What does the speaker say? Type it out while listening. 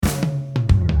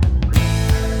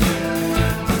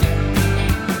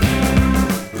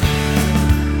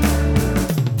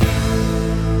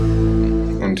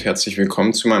und herzlich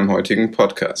willkommen zu meinem heutigen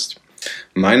Podcast.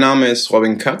 Mein Name ist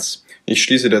Robin Katz. Ich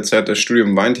schließe derzeit das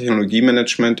Studium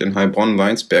Weintechnologiemanagement in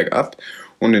Heilbronn-Weinsberg ab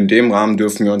und in dem Rahmen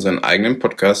dürfen wir unseren eigenen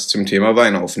Podcast zum Thema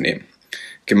Wein aufnehmen.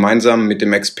 Gemeinsam mit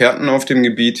dem Experten auf dem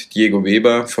Gebiet, Diego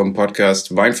Weber vom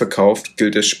Podcast Wein verkauft,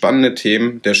 gilt es, spannende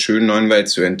Themen der schönen neuen Welt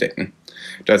zu entdecken.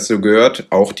 Dazu gehört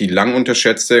auch die lang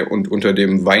unterschätzte und unter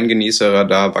dem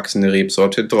Weingenießerradar wachsende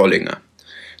Rebsorte Trollinger.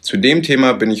 Zu dem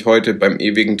Thema bin ich heute beim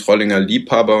ewigen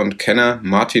Trollinger-Liebhaber und Kenner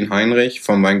Martin Heinrich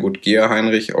vom Weingut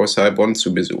Heinrich aus Heilbronn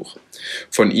zu Besuch.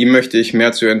 Von ihm möchte ich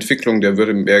mehr zur Entwicklung der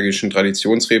württembergischen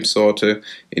Traditionsrebsorte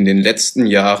in den letzten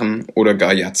Jahren oder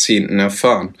gar Jahrzehnten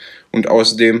erfahren und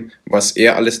außerdem, was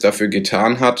er alles dafür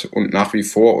getan hat und nach wie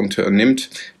vor unternimmt,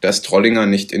 dass Trollinger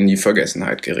nicht in die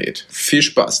Vergessenheit gerät. Viel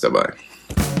Spaß dabei!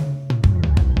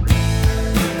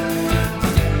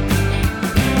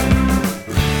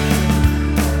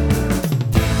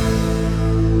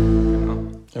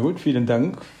 Ja gut, vielen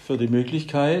Dank für die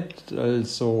Möglichkeit.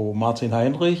 Also Martin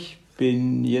Heinrich,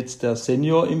 bin jetzt der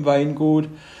Senior im Weingut,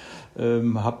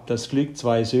 habe das Glück,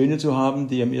 2 Söhne zu haben,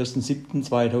 die am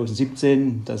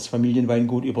 1.7.2017 das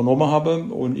Familienweingut übernommen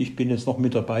haben und ich bin jetzt noch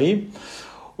mit dabei.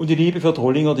 Und die Liebe für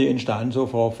Trollinger, die entstand so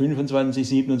vor 25,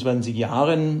 27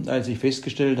 Jahren, als ich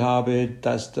festgestellt habe,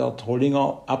 dass der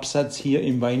Trollinger Absatz hier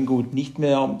im Weingut nicht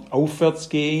mehr aufwärts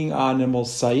ging, nicht mehr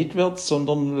seitwärts,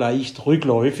 sondern leicht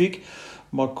rückläufig.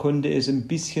 Man konnte es ein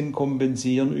bisschen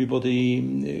kompensieren über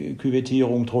die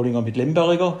Küvettierung Trollinger mit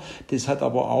Lemberger. Das hat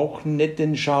aber auch nicht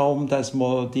den Charme, dass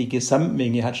man die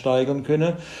Gesamtmenge hat steigern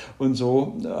können. Und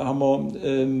so haben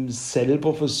wir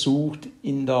selber versucht,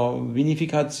 in der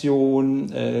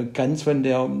Vinifikation ganz von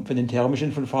den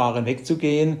thermischen Verfahren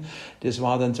wegzugehen. Das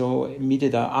war dann so Mitte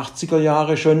der 80er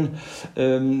Jahre schon.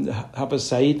 Habe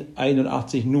seit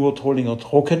 81 nur Trollinger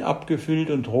trocken abgefüllt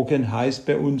und trocken heißt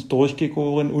bei uns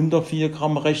durchgegoren unter 4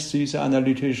 Gramm, recht süße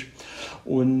analytisch.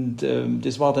 Und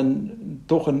das war dann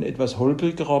doch ein etwas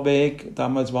holprigerer Weg.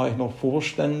 Damals war ich noch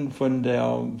Vorstand von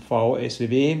der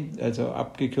VSWW, also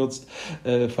abgekürzt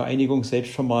Vereinigung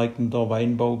Selbstvermarktender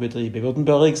Weinbaubetriebe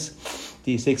Württembergs,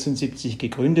 die 76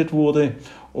 gegründet wurde.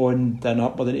 Und dann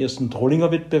hat man den ersten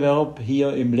Trollinger-Wettbewerb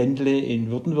hier im Ländle in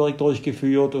Württemberg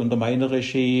durchgeführt unter meiner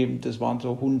Regie. Das waren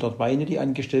so 100 Weine, die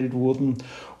angestellt wurden.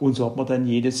 Und so hat man dann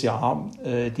jedes Jahr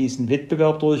diesen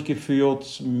Wettbewerb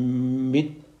durchgeführt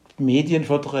mit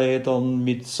Medienvertretern,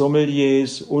 mit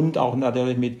Sommeliers und auch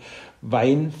natürlich mit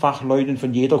Weinfachleuten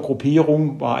von jeder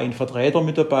Gruppierung war ein Vertreter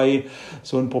mit dabei,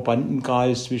 so ein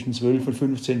Probandenkreis zwischen 12 und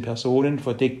 15 Personen,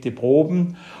 verdeckte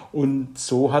Proben. Und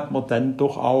so hat man dann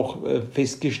doch auch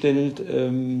festgestellt,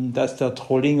 dass der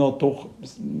Trollinger doch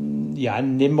ja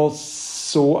nicht mehr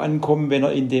so ankommt, wenn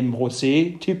er in dem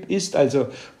Rosé-Typ ist, also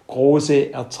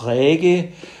große Erträge,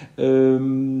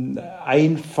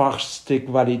 einfachste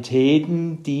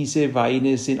Qualitäten. Diese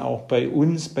Weine sind auch bei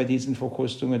uns, bei diesen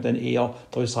Verkostungen, dann eher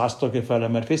durchs Raster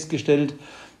gefallen. Man hat festgestellt,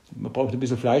 man braucht ein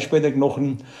bisschen Fleisch bei den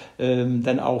Knochen.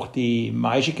 Dann auch die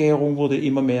Maischegärung wurde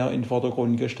immer mehr in den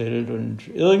Vordergrund gestellt. Und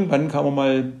irgendwann kam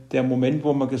mal der Moment,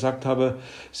 wo man gesagt habe,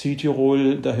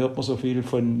 Südtirol, da hört man so viel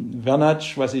von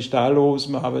Vernatsch, was ist da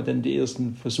los? Wir haben dann die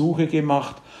ersten Versuche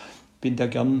gemacht. Bin da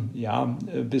gern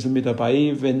ein bisschen mit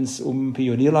dabei, wenn es um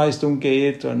Pionierleistung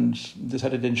geht. Und das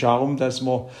hatte den Charme, dass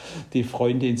wir die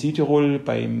Freunde in Südtirol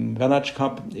beim Vernatsch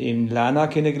Cup in Lana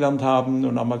kennengelernt haben.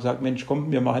 Und haben wir gesagt, Mensch,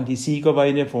 komm, wir machen die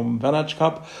Siegerweine vom Vernatsch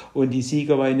Cup und die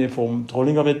Siegerweine vom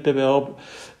Trollinger Wettbewerb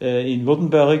in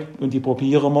Württemberg. Und die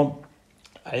probieren wir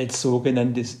als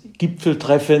sogenanntes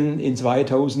Gipfeltreffen in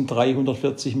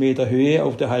 2340 Meter Höhe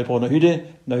auf der Heilbronner Hütte,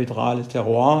 neutrales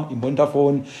Terroir im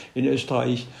Montafon in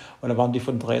Österreich. Und da waren die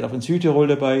Vertreter von Südtirol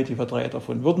dabei, die Vertreter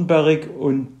von Württemberg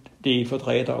und die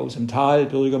Vertreter aus dem Tal,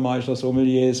 Bürgermeister,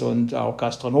 Sommeliers und auch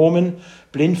Gastronomen.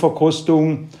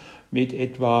 Blindverkostung mit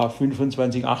etwa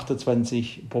 25,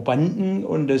 28 Probanden.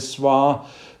 Und es war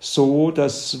so,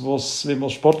 dass, wenn man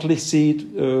sportlich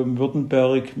sieht,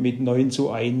 Württemberg mit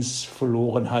 9:1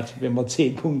 verloren hat, wenn man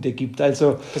 10 Punkte gibt.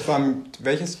 Also, das war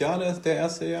welches Jahr der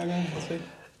erste Jahrgang?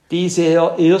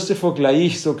 Dieser erste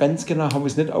Vergleich, so ganz genau haben wir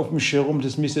es nicht auf dem Schirm,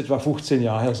 das müsste etwa 15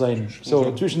 Jahre her sein.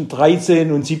 So zwischen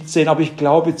 13 und 17, aber ich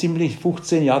glaube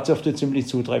 15 Jahre dürfte ziemlich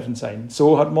zutreffend sein.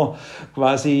 So hat man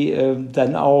quasi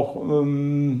dann auch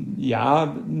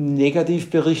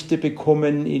Negativberichte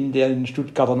bekommen in den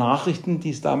Stuttgarter Nachrichten,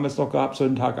 die es damals noch gab,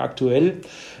 Sonntag aktuell.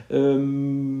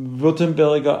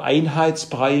 Württemberger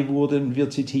Einheitsbrei wurden wir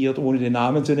zitiert, ohne den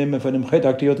Namen zu nennen, von einem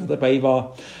Redakteur, der dabei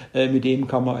war. Mit dem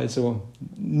kann man also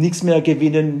nichts mehr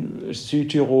gewinnen.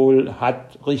 Südtirol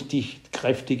hat richtig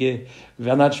kräftige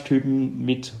Vernatsch-Typen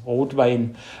mit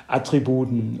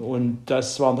Rotwein-Attributen. Und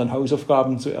das waren dann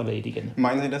Hausaufgaben zu erledigen.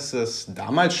 Meinen Sie, dass das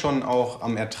damals schon auch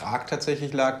am Ertrag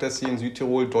tatsächlich lag, dass Sie in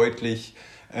Südtirol deutlich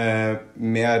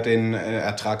mehr den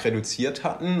Ertrag reduziert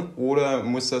hatten? Oder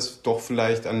muss das doch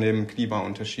vielleicht an dem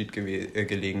Klimaunterschied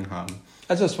gelegen haben?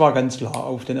 Also es war ganz klar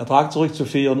auf den Ertrag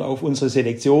zurückzuführen, auf unsere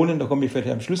Selektionen. Da komme ich vielleicht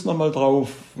am Schluss nochmal drauf,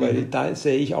 weil da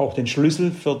sehe ich auch den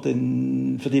Schlüssel für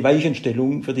die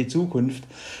Weichenstellung, für die Zukunft.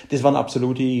 Das waren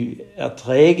absolut die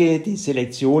Erträge, die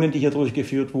Selektionen, die hier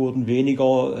durchgeführt wurden,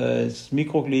 weniger das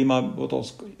Mikroklima oder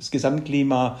das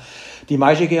Gesamtklima. Die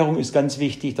Maischegärung ist ganz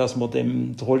wichtig, dass man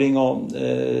dem Trollinger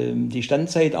die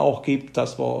Standzeit auch gibt,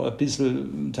 dass wir ein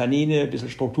bisschen Tannine, ein bisschen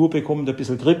Struktur bekommen, ein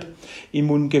bisschen Grip im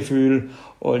Mundgefühl.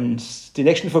 Und die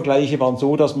nächsten Vergleiche waren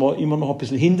so, dass man immer noch ein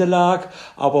bisschen hinten lag,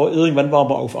 aber irgendwann waren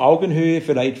wir auf Augenhöhe.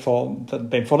 Vielleicht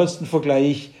beim vorletzten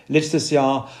Vergleich letztes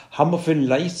Jahr haben wir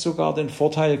vielleicht sogar den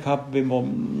Vorteil gehabt, wenn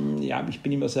man, ja, ich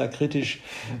bin immer sehr kritisch,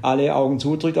 alle Augen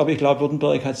zudrückt, aber ich glaube,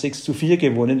 Württemberg hat 6:4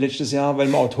 gewonnen letztes Jahr, weil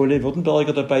wir auch tolle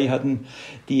Württemberger dabei hatten,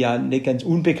 die ja nicht ganz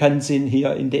unbekannt sind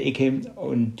hier in der Ecke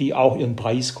und die auch ihren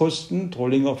Preis kosten.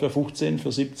 Trollinger für 15,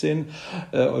 für 17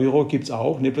 Euro gibt's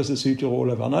auch, nicht bloß das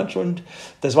Südtiroler Vernatsch, und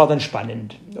das war dann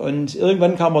spannend. Und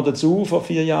irgendwann kam er dazu, vor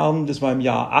 4 Jahren, das war im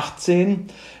Jahr 18,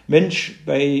 Mensch,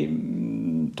 bei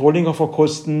Trollinger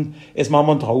verkosten, jetzt machen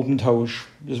wir einen Traubentausch.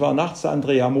 Das war nachts der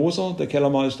Andrea Moser, der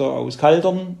Kellermeister aus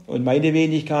Kaldern, und meine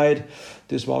Wenigkeit.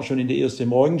 Das war schon in den ersten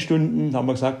Morgenstunden. Da haben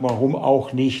wir gesagt, warum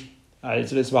auch nicht?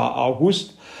 Also das war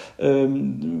August.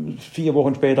 4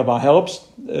 Wochen später war Herbst.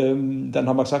 Dann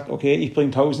haben wir gesagt, okay, ich bringe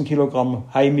 1000 Kilogramm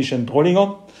heimischen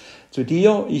Trollinger zu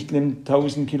dir. Ich nehme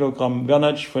 1000 Kilogramm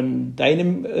Vernatsch von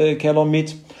deinem Keller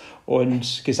mit.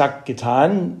 Und gesagt,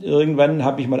 getan. Irgendwann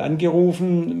habe ich mal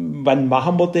angerufen, wann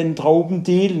machen wir den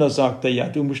Traubendeal? Und da sagt er, ja,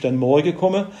 du musst dann morgen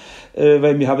kommen,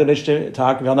 weil wir haben den letzten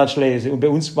Tag Vernatschlese. Und bei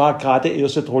uns war gerade der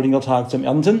erste Trollinger Tag zum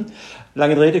Ernten.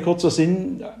 Lange Rede, kurzer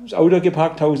Sinn, das Auto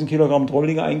gepackt, 1000 Kilogramm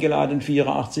Trollinger eingeladen,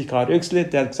 84 Grad Öxle.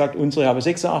 Der hat gesagt, unsere haben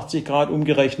 86 Grad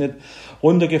umgerechnet.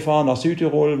 Runtergefahren nach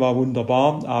Südtirol, war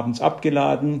wunderbar, abends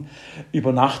abgeladen,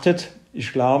 übernachtet.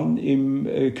 Ist klar, im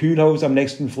Kühlhaus am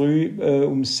nächsten Früh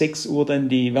um 6 Uhr dann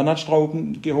die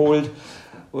Vernatschtrauben geholt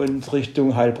und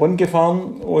Richtung Heilbronn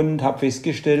gefahren und habe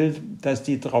festgestellt, dass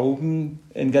die Trauben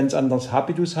ein ganz anderes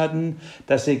Habitus hatten,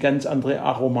 dass sie ganz andere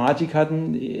Aromatik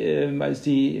hatten, als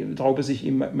die Traube sich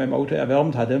in meinem Auto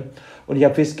erwärmt hatte. Und ich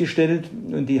habe festgestellt,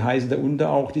 und die heißen da unten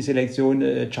auch die Selektion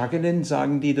Jacqueline,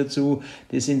 sagen die dazu,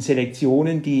 das sind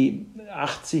Selektionen, die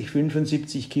 80,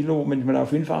 75 Kilo, manchmal auch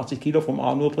 85 Kilo vom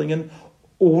A nur bringen,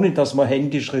 ohne dass man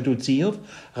händisch reduziert.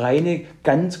 Reine,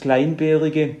 ganz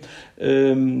kleinbärige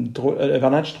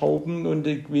Vernatschtrauben. Und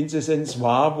die Quintessenz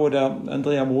war, wo der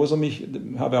Andrea Moser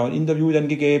habe auch ein Interview dann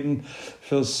gegeben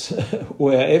fürs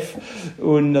ORF,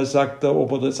 und da sagt er,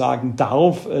 ob er das sagen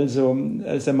darf. Also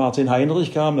als der Martin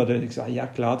Heinrich kam, da hat er gesagt, ja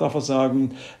klar darf er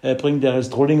sagen, bringt er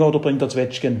jetzt Trollinger oder bringt er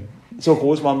Zwetschgen? So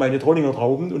groß waren meine Trollinger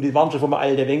Trauben, und die waren schon vom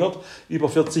alten Wengert, über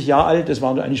 40 Jahre alt, das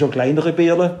waren eigentlich schon kleinere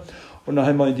Beere. Und dann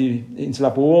haben wir ins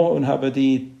Labor und haben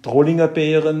die Trollinger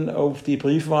Beeren auf die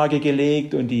Briefwaage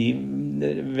gelegt und die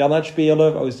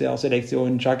Vernatsch-Beere aus der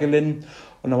Selektion Jacqueline.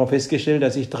 Und dann haben wir festgestellt,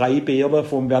 dass ich 3 Beere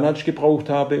vom Vernatsch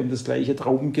gebraucht habe, um das gleiche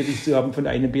Traubengewicht zu haben von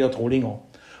einem Beer Trollinger.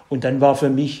 Und dann war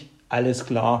für mich alles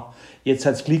klar. Jetzt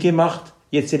hat's Klick gemacht.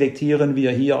 Jetzt selektieren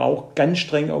wir hier auch ganz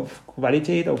streng auf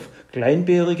Qualität, auf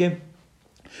kleinbeerige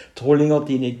Trollinger,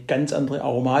 die eine ganz andere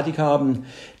Aromatik haben,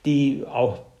 die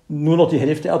auch nur noch die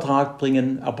Hälfte Ertrag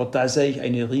bringen, aber da sehe ich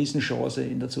eine Riesenchance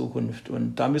in der Zukunft.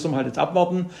 Und da müssen wir halt jetzt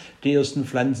abwarten. Die ersten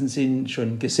Pflanzen sind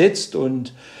schon gesetzt,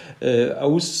 und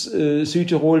aus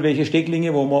Südtirol welche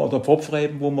Stecklinge oder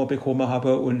Pfropfreben, wo wir bekommen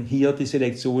haben, und hier die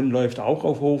Selektion läuft auch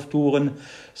auf Hochtouren.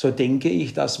 So denke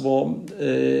ich, dass wir,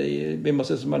 wenn wir es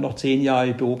jetzt mal noch 10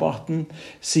 Jahre beobachten,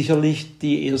 sicherlich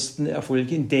die ersten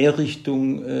Erfolge in der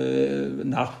Richtung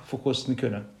nachverkosten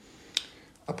können.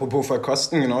 Apropos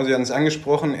Verkosten, genau, Sie hatten es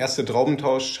angesprochen, erste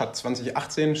Traubentausch hat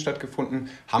 2018 stattgefunden.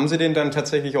 Haben Sie den dann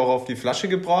tatsächlich auch auf die Flasche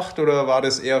gebracht, oder war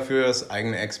das eher für das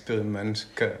eigene Experiment?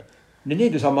 Nee,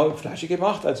 das haben wir auf Flasche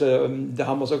gemacht. Also da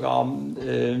haben wir sogar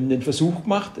einen Versuch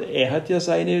gemacht. Er hat ja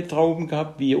seine Trauben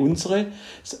gehabt, wie unsere,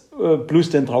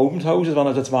 plus den Traubentausch. Es waren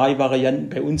also 2 Varianten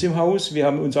bei uns im Haus. Wir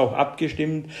haben uns auch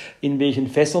abgestimmt, in welchen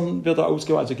Fässern wird er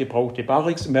ausgebaut, also gebrauchte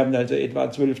Barriques. Wir haben also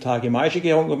etwa 12 Tage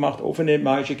Maischegärung gemacht, offene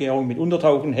Maischegärung mit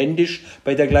Untertauchen, händisch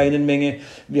bei der kleinen Menge.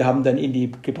 Wir haben dann in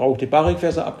die gebrauchte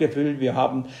Barrikfässer abgefüllt. Wir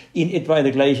haben in etwa in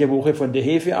der gleichen Woche von der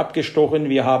Hefe abgestochen.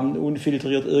 Wir haben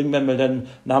unfiltriert irgendwann mal dann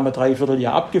nach einem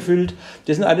Dreivierteljahr abgefüllt.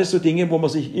 Das sind alles so Dinge, wo man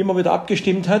sich immer wieder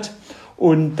abgestimmt hat.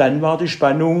 Und dann war die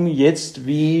Spannung jetzt,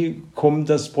 wie kommt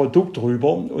das Produkt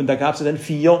rüber? Und da gab es dann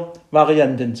 4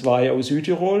 Varianten, 2 aus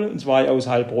Südtirol und 2 aus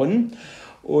Heilbronn.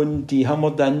 Und die haben wir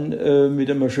dann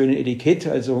mit einem schönen Etikett,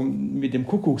 also mit dem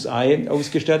Kuckucksei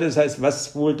ausgestattet. Das heißt,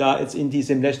 was wohl da jetzt in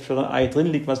diesem Nest für ein Ei drin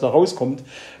liegt, was da rauskommt,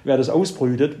 wer das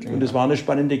ausbrütet. Und das war eine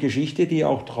spannende Geschichte, die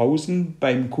auch draußen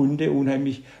beim Kunde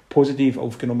unheimlich positiv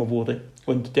aufgenommen wurde.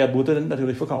 Und der wurde dann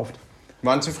natürlich verkauft.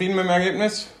 Waren zufrieden mit dem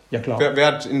Ergebnis? Ja, klar. Wer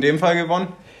hat in dem Fall gewonnen?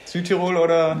 Südtirol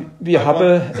oder? Wir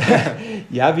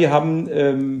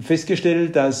haben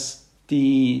festgestellt, dass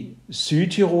die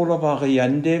Südtiroler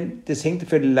Variante, das hängt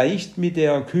vielleicht mit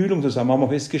der Kühlung zusammen, haben wir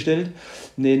festgestellt,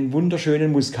 einen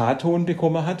wunderschönen Muskatton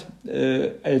bekommen hat.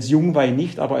 Als Jungwein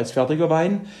nicht, aber als fertiger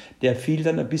Wein. Der fiel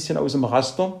dann ein bisschen aus dem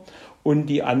Raster. Und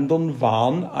die anderen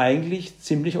waren eigentlich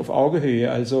ziemlich auf Augenhöhe.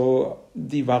 Also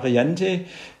die Variante,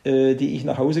 die ich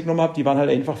nach Hause genommen habe, die waren halt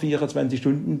einfach 24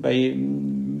 Stunden bei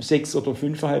 6 oder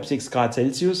 5,5, 6 Grad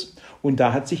Celsius. Und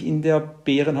da hat sich in der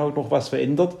Beerenhaut noch was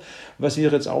verändert, was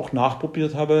wir jetzt auch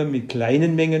nachprobiert haben, mit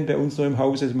kleinen Mengen bei uns noch im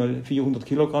Haus, also mal 400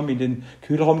 Kilogramm in den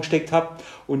Kühlraum gesteckt habe.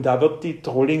 Und da wird die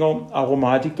Trollinger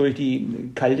Aromatik durch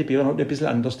die kalte Beerenhaut ein bisschen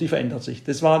anders, die verändert sich.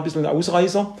 Das war ein bisschen ein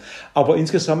Ausreißer, aber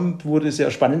insgesamt wurde sehr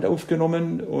spannend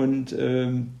aufgenommen und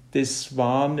das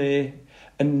war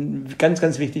ein ganz,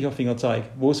 ganz wichtiger Fingerzeig,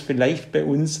 wo es vielleicht bei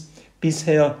uns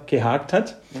bisher gehakt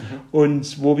hat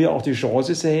und wo wir auch die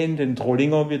Chance sehen, den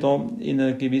Trollinger wieder in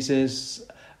ein gewisses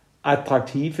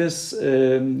attraktives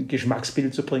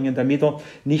Geschmacksbild zu bringen, damit er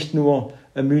nicht nur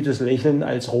ein müdes Lächeln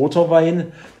als roter Wein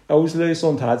auslöst,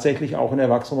 sondern tatsächlich auch ein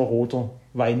erwachsener roter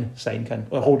Wein sein kann.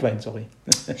 Rotwein, sorry.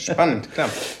 Spannend, klar.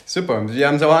 Super. Sie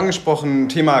haben es auch angesprochen,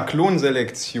 Thema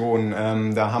Klonselektion.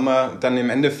 Da haben wir dann im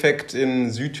Endeffekt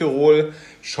in Südtirol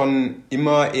schon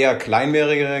immer eher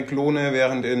kleinwährigere Klone,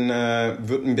 während in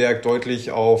Württemberg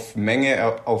deutlich auf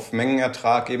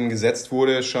Mengenertrag eben gesetzt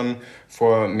wurde, schon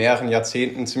vor mehreren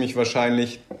Jahrzehnten ziemlich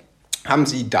wahrscheinlich. Haben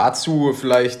Sie dazu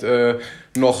vielleicht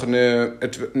noch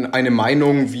eine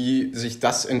Meinung, wie sich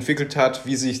das entwickelt hat,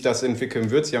 wie sich das entwickeln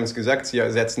wird? Sie haben es gesagt, Sie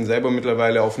setzen selber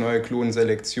mittlerweile auf neue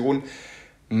Klonselektion.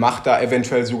 Macht da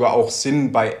eventuell sogar auch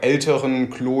Sinn, bei älteren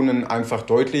Klonen einfach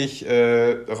deutlich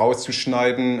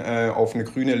rauszuschneiden, auf eine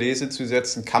grüne Lese zu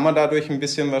setzen? Kann man dadurch ein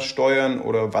bisschen was steuern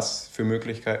oder was für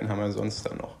Möglichkeiten haben wir sonst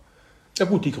dann noch? Ja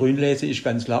gut, die Grünlese ist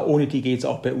ganz klar, ohne die geht es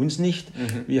auch bei uns nicht.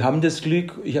 Wir haben das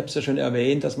Glück, ich habe es ja schon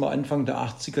erwähnt, dass wir Anfang der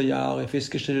 80er Jahre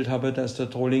festgestellt haben, dass der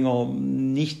Trollinger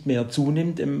nicht mehr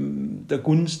zunimmt in der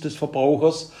Gunst des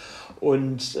Verbrauchers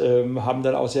und haben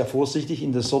dann auch sehr vorsichtig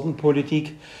in der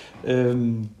Sortenpolitik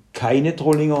keine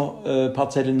Trollinger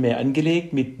Parzellen mehr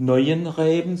angelegt mit neuen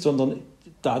Reben, sondern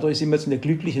dadurch sind wir jetzt in der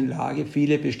glücklichen Lage,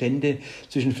 viele Bestände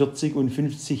zwischen 40- und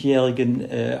 50-jährigen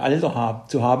Alter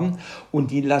zu haben. Und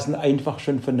die lassen einfach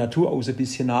schon von Natur aus ein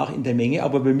bisschen nach in der Menge.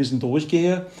 Aber wir müssen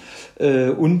durchgehen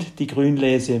und die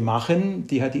Grünlese machen.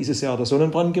 Die hat dieses Jahr der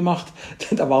Sonnenbrand gemacht.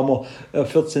 Da waren wir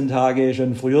 14 Tage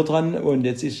schon früher dran. Und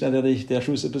jetzt ist natürlich der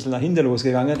Schuss ein bisschen nach hinten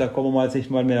losgegangen. Da kommen wir jetzt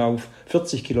nicht mal mehr auf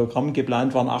 40 Kilogramm.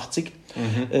 Geplant waren 80.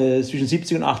 Zwischen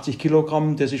 70 und 80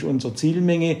 Kilogramm, das ist unsere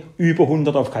Zielmenge. Über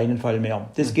 100 auf keinen Fall mehr.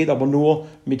 Das geht aber nur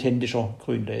mit händischer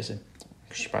Grünlese.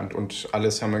 Spannend. Und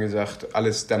alles, haben wir gesagt,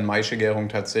 alles dann Maischegärung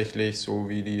tatsächlich, so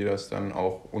wie die das dann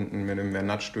auch unten mit dem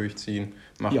Vernatsch durchziehen,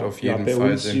 macht auf jeden Fall Sinn.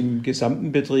 Bei uns im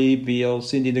gesamten Betrieb, wir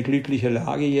sind in der glücklichen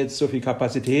Lage jetzt, so viel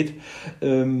Kapazität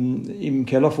im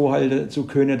Keller vorhalten zu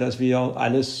können, dass wir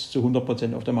alles zu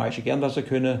 100% auf der Maische gären lassen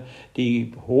können.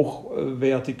 Die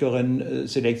hochwertigeren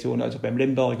Selektionen, also beim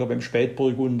Lemberger, beim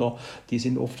Spätburgunder, die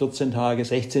sind oft 14 Tage,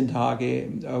 16 Tage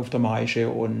auf der Maische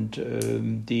und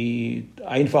die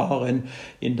einfacheren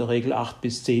in der Regel 8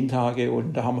 bis 10 Tage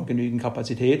und da haben wir genügend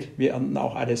Kapazität. Wir ernten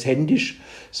auch alles händisch,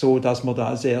 so dass wir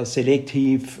da sehr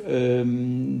selektiv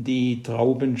die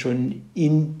Trauben schon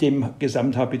in dem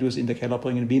Gesamthabitus in den Keller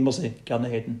bringen, wie wir sie gerne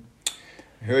hätten.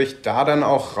 Höre ich da dann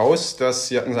auch raus, dass,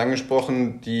 Sie hatten es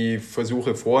angesprochen, die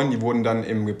Versuche vorhin, die wurden dann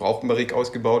im gebrauchten Barrique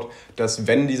ausgebaut, dass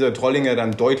wenn dieser Trollinger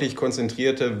dann deutlich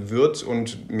konzentrierter wird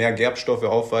und mehr Gerbstoffe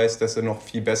aufweist, dass er noch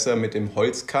viel besser mit dem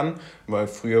Holz kann, weil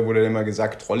früher wurde immer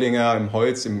gesagt, Trollinger im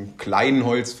Holz, im kleinen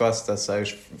Holzfass, das sei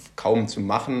kaum zu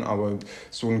machen, aber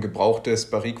so ein gebrauchtes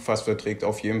Barrique-Fass verträgt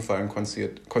auf jeden Fall ein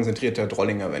konzentrierter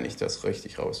Trollinger, wenn ich das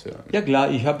richtig raushöre. Ja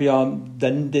klar, ich habe ja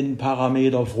dann den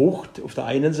Parameter Frucht auf der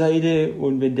einen Seite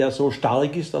und wenn der so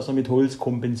stark ist, dass er mit Holz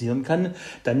kompensieren kann,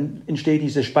 dann entsteht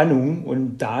diese Spannung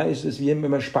und da ist es wie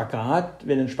wenn man Spagat,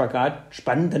 wenn ein Spagat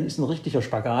spannt, dann ist ein richtiger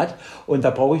Spagat und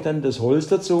da brauche ich dann das Holz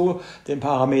dazu, den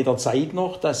Parameter Zeit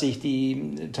noch, dass ich die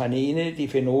Tannine, die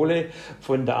Phenole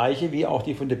von der Eiche wie auch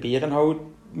die von der Beerenhaut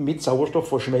mit Sauerstoff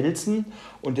verschmelzen.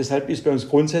 Und deshalb ist bei uns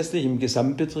grundsätzlich im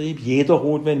Gesamtbetrieb jeder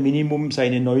Rotwein Minimum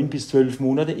seine 9 bis 12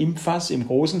 Monate im Fass, im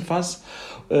großen Fass.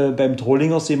 Beim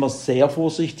Trollinger sind wir sehr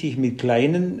vorsichtig mit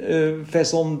kleinen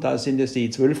Fässern. Da sind es die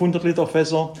 1200 Liter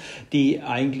Fässer, die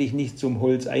eigentlich nicht zum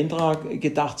Holzeintrag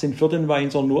gedacht sind für den Wein,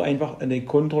 sondern nur einfach eine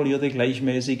kontrollierte,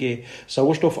 gleichmäßige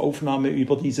Sauerstoffaufnahme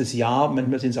über dieses Jahr.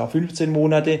 Manchmal sind es auch 15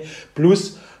 Monate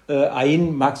plus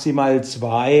maximal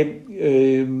 2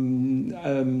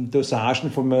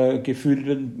 Dosagen vom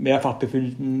mehrfach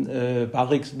befüllten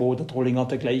Barrix, wo der Trollinger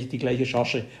die gleiche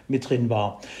Charge mit drin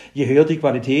war. Je höher die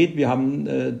Qualität, wir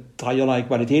haben dreierlei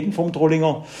Qualitäten vom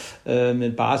Trollinger,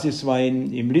 einen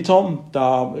Basiswein im Liter,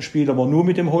 da spielen wir nur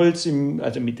mit dem Holz,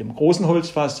 also mit dem großen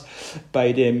Holzfass.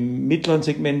 Bei dem mittleren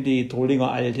Segment die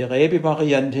Trollinger alte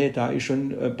Rebe-Variante, da ist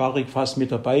schon Barrikfass mit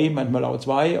dabei, manchmal auch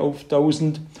 2 auf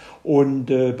 1000. Und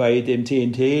bei dem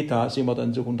TNT, da sind wir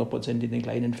dann zu 100% in den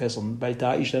kleinen Fässern, weil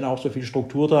da ist dann auch so viel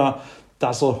Struktur da,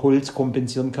 dass er Holz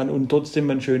kompensieren kann und trotzdem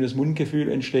ein schönes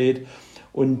Mundgefühl entsteht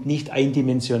und nicht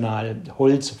eindimensional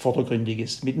Holz vordergründig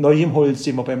ist. Mit neuem Holz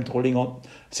sind wir beim Trollinger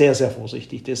sehr, sehr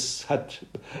vorsichtig. Das hat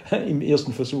im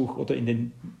ersten Versuch oder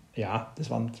das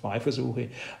waren 2 Versuche,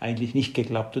 eigentlich nicht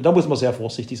geklappt. Und da muss man sehr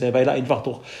vorsichtig sein, weil er einfach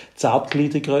doch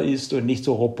zartgliedriger ist und nicht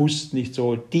so robust, nicht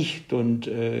so dicht und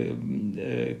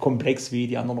komplex wie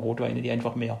die anderen Rotweine, die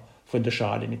einfach mehr von der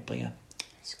Schale mitbringen.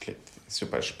 Das klingt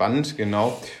super spannend,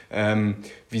 genau.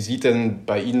 Wie sieht denn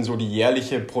bei Ihnen so die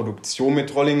jährliche Produktion mit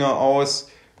Trollinger aus?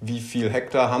 Wie viel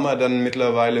Hektar haben wir dann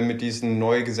mittlerweile mit diesen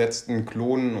neu gesetzten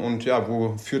Klonen? Und ja,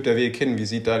 wo führt der Weg hin? Wie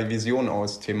sieht da die Vision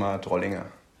aus, Thema Trollinger?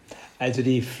 Also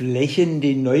die Flächen,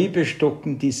 die neu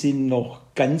bestockten, die sind noch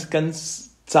ganz,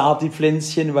 ganz zart, die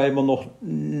Pflänzchen, weil wir noch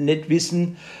nicht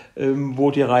wissen,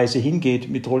 wo die Reise hingeht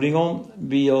mit Trollinger.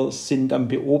 Wir sind am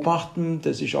Beobachten,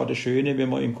 das ist auch das Schöne, wenn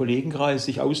man im Kollegenkreis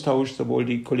sich austauscht, sowohl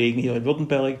die Kollegen hier in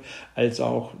Württemberg als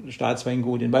auch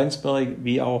Staatsweingut in Weinsberg,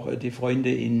 wie auch die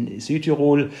Freunde in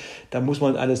Südtirol. Da muss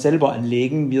man alles selber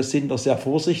anlegen. Wir sind noch sehr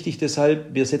vorsichtig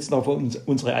deshalb. Wir setzen auf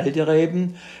unsere alte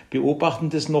Reben, beobachten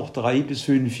das noch 3 bis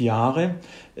 5 Jahre.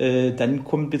 Dann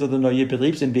kommt wieder der neue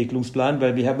Betriebsentwicklungsplan,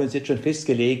 weil wir haben uns jetzt schon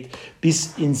festgelegt,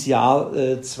 bis ins Jahr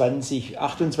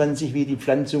 2028, wie die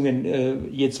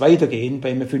Pflanzungen jetzt weitergehen.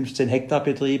 Beim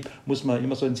 15-Hektar-Betrieb muss man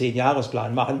immer so einen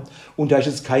 10-Jahresplan machen. Und da ist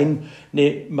jetzt keine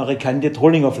markante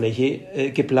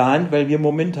Trollingerfläche geplant, weil wir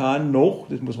momentan noch,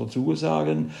 das muss man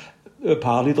zusagen, ein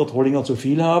paar Liter Trollinger zu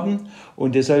viel haben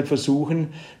und deshalb versuchen,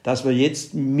 dass wir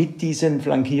jetzt mit diesen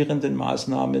flankierenden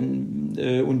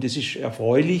Maßnahmen, und es ist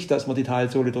erfreulich, dass wir die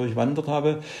Talsohle durchwandert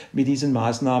haben, mit diesen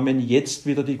Maßnahmen jetzt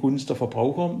wieder die Gunst der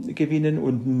Verbraucher gewinnen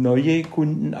und neue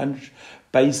Kunden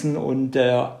anspeisen und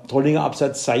der Trollinger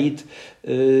Absatz seit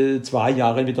 2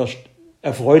 Jahren wieder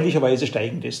erfreulicherweise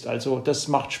steigend ist. Also das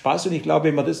macht Spaß und ich glaube,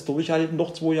 wenn wir das durchhalten,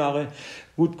 noch 2 Jahre,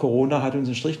 gut, Corona hat uns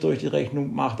einen Strich durch die Rechnung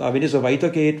gemacht, aber wenn es so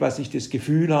weitergeht, was ich das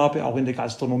Gefühl habe, auch in der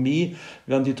Gastronomie,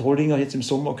 werden die Trollinger jetzt im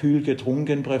Sommer kühl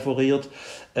getrunken, präferiert,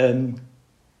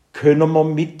 können wir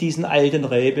mit diesen alten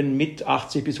Reben mit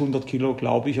 80 bis 100 Kilo,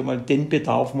 glaube ich, einmal den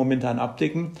Bedarf momentan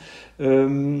abdecken.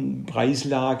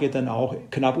 Preislage dann auch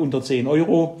knapp unter 10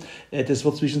 Euro. Das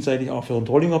wird zwischenzeitlich auch für einen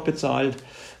Trollinger bezahlt.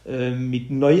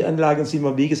 Mit Neuanlagen sind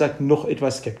wir, wie gesagt, noch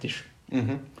etwas skeptisch.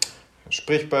 Mhm.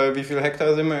 Sprich, bei wie viel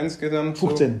Hektar sind wir insgesamt?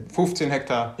 15. So 15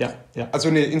 Hektar? Ja. Also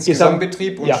insgesamt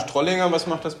Betrieb und ja. Trollinger, was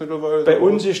macht das mittlerweile? Bei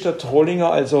uns ist der Trollinger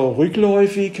also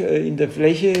rückläufig in der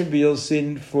Fläche. Wir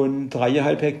sind von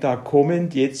 3,5 Hektar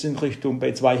kommend jetzt in Richtung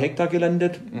bei 2 Hektar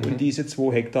gelandet. Und diese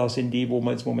 2 Hektar sind die, wo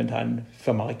wir jetzt momentan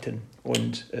vermarkten.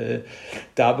 Und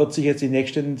da wird sich jetzt die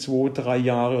nächsten 2, 3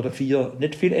 Jahre oder 4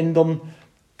 nicht viel ändern.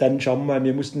 Dann schauen wir mal,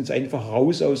 wir mussten jetzt einfach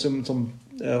raus aus unserem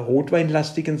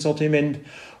rotweinlastigen Sortiment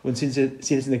und sind jetzt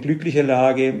in einer glücklichen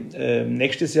Lage.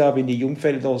 Nächstes Jahr, wenn die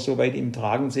Jungfelder so weit im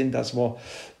Tragen sind, dass wir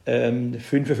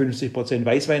 55%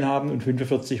 Weißwein haben und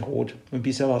 45 Rot. Und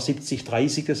bisher war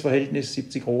 70-30 das Verhältnis,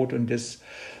 70 Rot, und das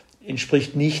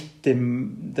entspricht nicht der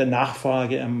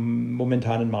Nachfrage am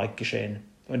momentanen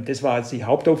Marktgeschehen. Und das war jetzt die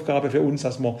Hauptaufgabe für uns,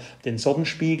 dass wir den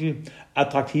Sortenspiegel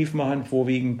attraktiv machen.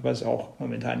 Vorwiegend, was auch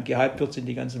momentan gehypt wird, sind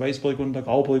die ganzen Weißburgunder,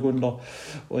 Grauburgunder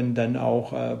und dann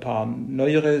auch ein paar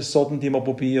neuere Sorten, die wir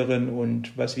probieren.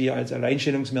 Und was wir als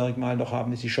Alleinstellungsmerkmal noch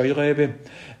haben, ist die Scheurebe.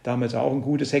 Da haben wir jetzt auch ein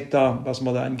gutes Hektar, was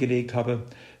wir da angelegt haben,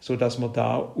 sodass wir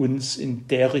da uns in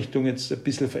der Richtung jetzt ein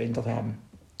bisschen verändert haben.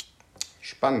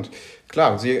 Spannend.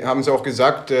 Klar, Sie haben es auch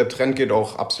gesagt, der Trend geht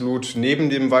auch absolut neben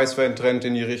dem Weißweintrend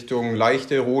in die Richtung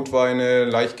leichte Rotweine,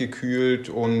 leicht gekühlt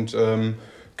und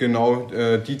genau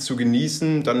die zu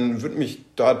genießen. Dann würde mich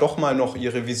da doch mal noch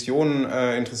Ihre Vision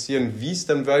interessieren, wie es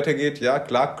dann weitergeht. Ja,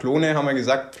 klar, Klone haben wir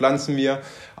gesagt, pflanzen wir,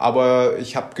 aber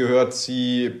ich habe gehört,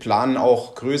 Sie planen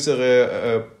auch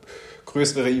größere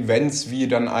Events wie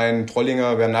dann ein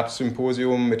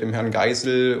Trollinger-Vernatsch-Symposium mit dem Herrn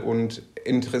Geisel und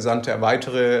interessante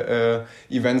weitere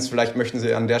Events. Vielleicht möchten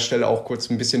Sie an der Stelle auch kurz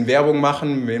ein bisschen Werbung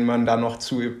machen, wen man da noch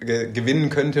zu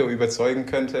gewinnen könnte, überzeugen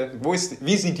könnte.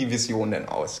 Wie sieht die Vision denn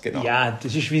aus? Genau. Ja,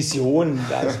 das ist Vision.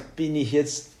 Da bin ich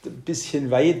jetzt ein bisschen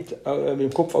weit mit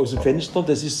dem Kopf aus dem Fenster.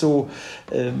 Das ist so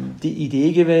die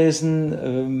Idee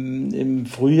gewesen im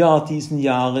Frühjahr diesen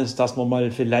Jahres, dass man mal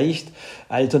vielleicht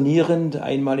alternierend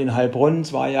einmal in Heilbronn,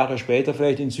 2 Jahre später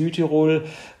vielleicht in Südtirol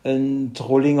ein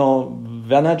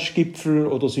Trollinger-Vernatsch-Gipfel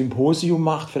oder Symposium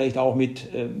macht, vielleicht auch mit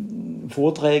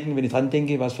Vorträgen, wenn ich dran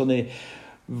denke, was für eine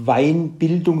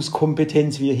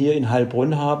Weinbildungskompetenz wir hier in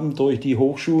Heilbronn haben, durch die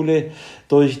Hochschule,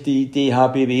 durch die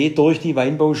DHBW, durch die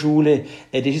Weinbauschule.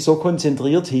 Das ist so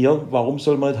konzentriert hier. Warum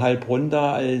soll man Heilbronn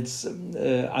da als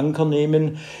Anker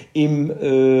nehmen?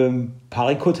 Im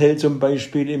Parkhotel zum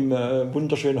Beispiel, im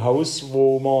wunderschönen Haus,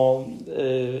 wo man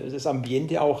das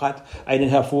Ambiente auch hat, einen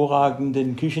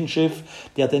hervorragenden Küchenchef,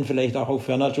 der dann vielleicht auch auf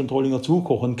Vernatsch und Trollinger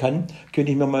zukochen kann.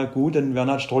 Könnte ich mir mal gut ein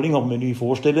Vernatsch-Trollinger-Menü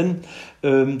vorstellen,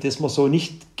 das man so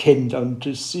nicht kennt. Und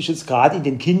das ist jetzt gerade in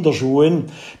den Kinderschuhen,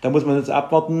 da muss man jetzt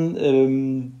abwarten.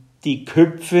 Die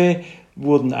Köpfe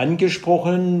wurden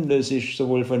angesprochen, das ist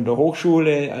sowohl von der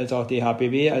Hochschule als auch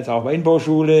DHBW als auch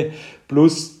Weinbauschule,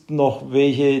 plus noch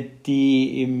welche,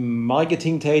 die im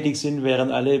Marketing tätig sind, wären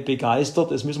alle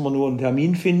begeistert. Es müssen wir nur einen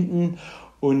Termin finden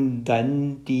und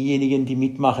dann diejenigen, die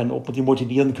mitmachen, ob wir die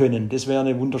motivieren können. Das wäre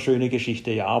eine wunderschöne Geschichte,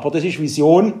 ja. Aber das ist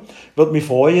Vision, würde mich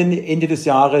freuen. Ende des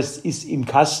Jahres ist im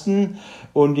Kasten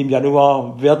und im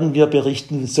Januar werden wir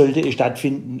berichten, sollte es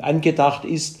stattfinden. Angedacht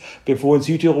ist, bevor in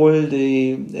Südtirol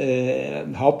die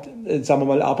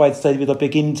Arbeitszeit wieder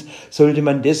beginnt, sollte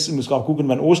man das, ich muss auch gucken,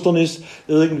 wann Ostern ist,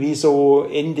 irgendwie so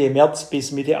Ende März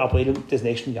bis Mitte April des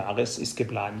nächsten Jahres ist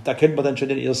geplant. Da könnte man dann schon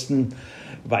den ersten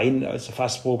Wein als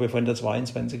Fassprobe von der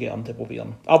 22er Ernte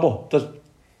probieren. Aber das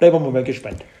bleiben wir mal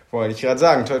gespannt. Wollte ich gerade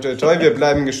sagen, toi, toi, toi, wir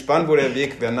bleiben gespannt, wo der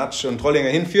Weg Vernatsch und Trollinger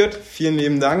hinführt. Vielen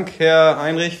lieben Dank, Herr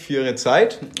Heinrich, für Ihre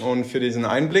Zeit und für diesen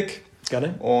Einblick.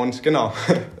 Gerne. Und genau,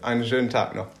 einen schönen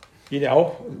Tag noch. Ihnen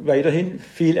auch weiterhin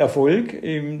viel Erfolg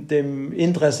in dem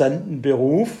interessanten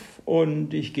Beruf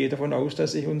und ich gehe davon aus,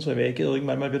 dass sich unsere Wege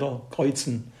irgendwann mal wieder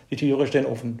kreuzen. Die Türe stehen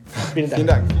offen. Vielen Dank. Vielen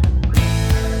Dank.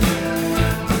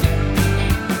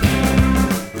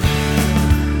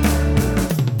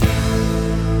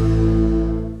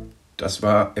 Das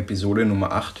war Episode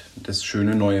Nummer 8 des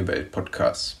Schöne Neue Welt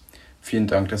Podcasts. Vielen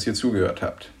Dank, dass ihr zugehört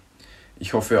habt.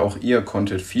 Ich hoffe, auch ihr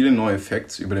konntet viele neue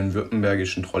Facts über den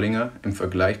württembergischen Trollinger im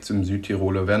Vergleich zum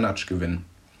Südtiroler Vernatsch gewinnen.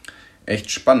 Echt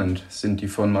spannend sind die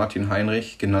von Martin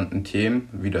Heinrich genannten Themen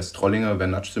wie das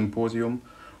Trollinger-Vernatsch-Symposium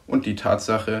und die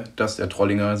Tatsache, dass der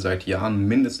Trollinger seit Jahren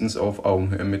mindestens auf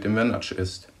Augenhöhe mit dem Vernatsch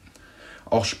ist.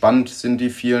 Auch spannend sind die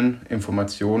vielen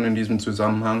Informationen in diesem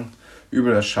Zusammenhang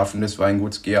über das Schaffen des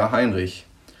Weinguts G.A. Heinrich,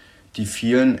 die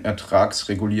vielen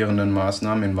ertragsregulierenden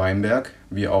Maßnahmen in Weinberg,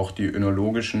 wie auch die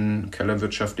önologischen,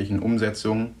 kellerwirtschaftlichen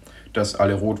Umsetzungen, dass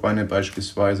alle Rotweine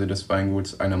beispielsweise des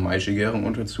Weinguts einer Maischegärung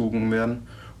unterzogen werden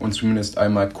und zumindest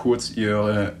einmal kurz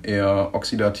ihre eher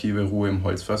oxidative Ruhe im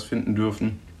Holzfass finden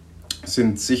dürfen,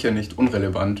 sind sicher nicht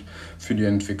unrelevant für die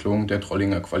Entwicklung der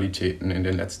Trollinger Qualitäten in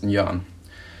den letzten Jahren.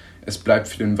 Es bleibt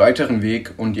für den weiteren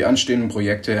Weg und die anstehenden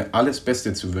Projekte alles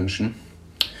Beste zu wünschen.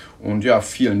 Und ja,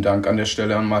 vielen Dank an der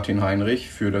Stelle an Martin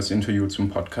Heinrich für das Interview zum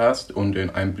Podcast und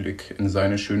den Einblick in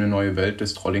seine schöne neue Welt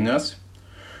des Trollingers.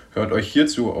 Hört euch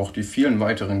hierzu auch die vielen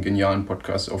weiteren genialen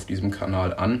Podcasts auf diesem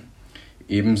Kanal an,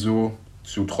 ebenso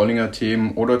zu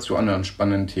Trollinger-Themen oder zu anderen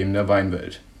spannenden Themen der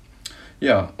Weinwelt.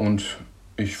 Ja, und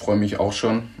ich freue mich auch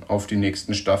schon auf die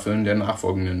nächsten Staffeln der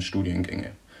nachfolgenden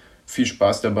Studiengänge. Viel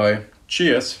Spaß dabei.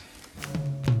 Cheers!